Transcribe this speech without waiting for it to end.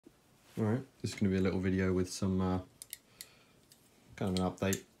Alright, this is going to be a little video with some kind of an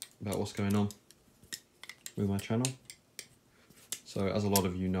update about what's going on with my channel. So as a lot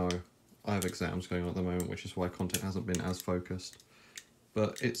of you know, I have exams going on at the moment, which is why content hasn't been as focused.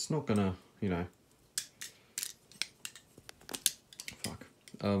 But it's not gonna, you know,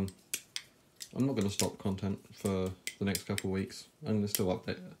 I'm not gonna stop content for the next couple of weeks. I'm gonna still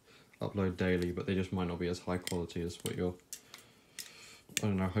upload daily, but they just might not be as high quality as what you're, I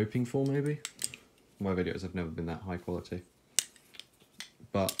don't know, hoping for maybe. My videos have never been that high quality.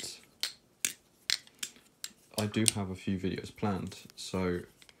 But I do have a few videos planned, so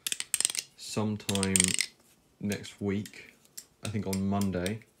sometime next week, I think on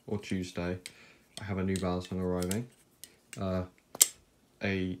Monday or Tuesday, I have a new balisong arriving.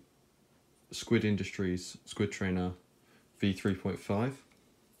 A Squid Industries Squid Trainer V3.5.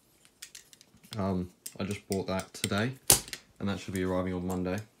 I just bought that today, and that should be arriving on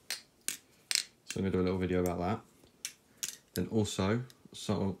Monday. So I'm going to do a little video about that. Then also,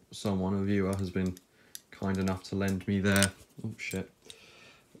 someone, a viewer, has been kind enough to lend me their,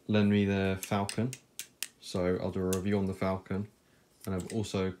 Falcon. So I'll do a review on the Falcon, and I'm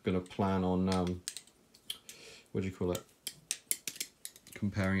also going to plan on,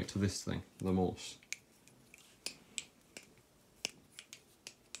 comparing it to this thing, the Morse.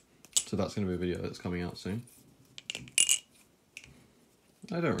 So that's going to be a video that's coming out soon.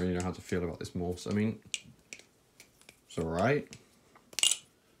 I don't really know how to feel about this Morse. I mean, it's alright.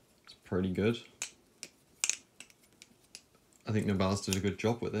 It's pretty good. I think Nobales did a good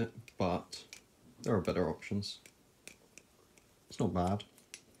job with it, but there are better options. It's not bad.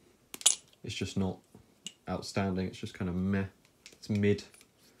 It's just not outstanding. It's just kind of meh. It's mid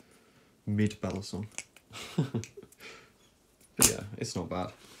balisong. But yeah, it's not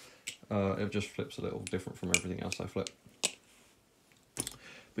bad. It just flips a little different from everything else I flip.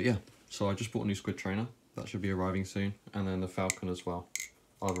 But yeah, so I just bought a new Squid Trainer. That should be arriving soon. And then the Falcon as well.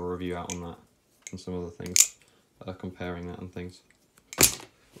 I'll have a review out on that and some other things. Comparing that and things.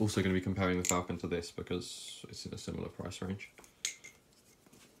 Also going to be comparing the Falcon to this because it's in a similar price range.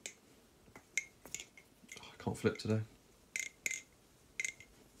 Oh, I can't flip today.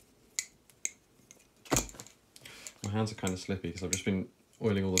 My hands are kind of slippy because I've just been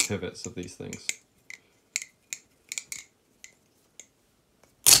oiling all the pivots of these things.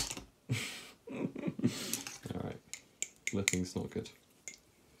 Alright, flipping's not good.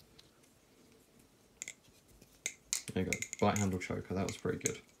 There you go, bite handle choker, that was pretty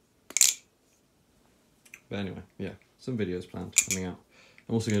good. But anyway, yeah, some videos planned coming out.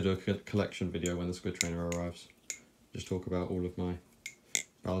 I'm also going to do a collection video when the Squid Trainer arrives. Just talk about all of my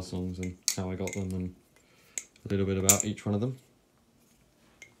balisongs and how I got them and a little bit about each one of them.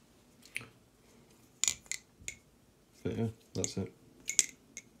 But yeah, that's it.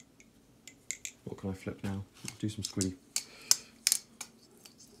 What can I flip now? Do some squiddy.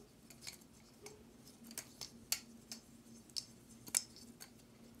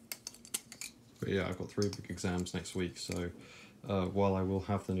 But yeah, I've got 3 big exams next week, so while I will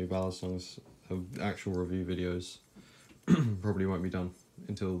have the new balisongs, actual review videos probably won't be done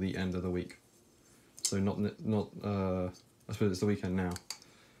until the end of the week. So I suppose it's the weekend now.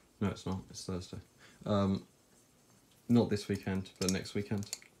 No, it's not. It's Thursday. Not this weekend, but next weekend.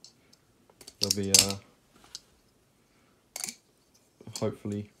 There'll be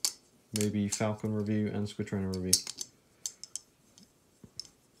hopefully maybe Falcon review and Squid Trainer review.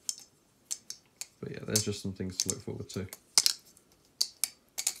 But yeah, there's just some things to look forward to.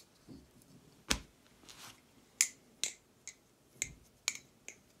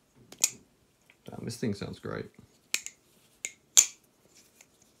 Damn, this thing sounds great.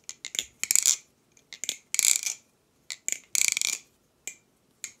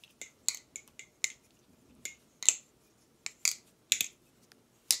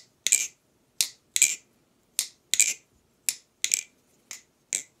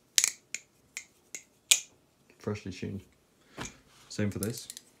 Freshly tuned. Same for this.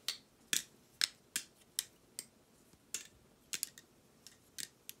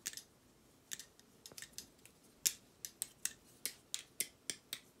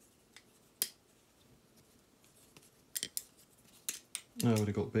 I would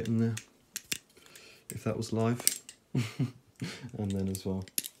have got bit in there if that was live. And then as well,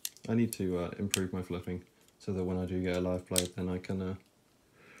 I need to improve my flipping so that when I do get a live blade, then I can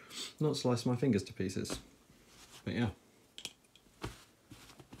not slice my fingers to pieces. But yeah,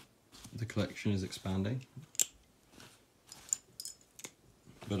 the collection is expanding,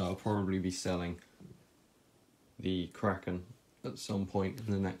 but I'll probably be selling the Kraken at some point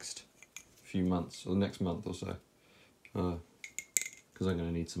in the next few months, or the next month or so, because I'm going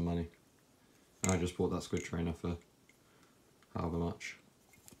to need some money. I just bought that squid trainer for however much.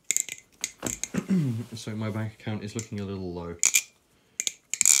 So my bank account is looking a little low.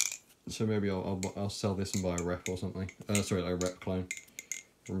 So maybe I'll sell this and buy a rep or something. Sorry, a rep clone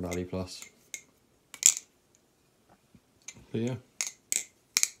from Bali Plus. But yeah,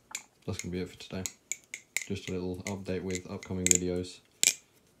 that's gonna be it for today. Just a little update with upcoming videos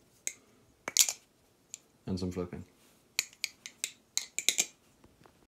and some flipping.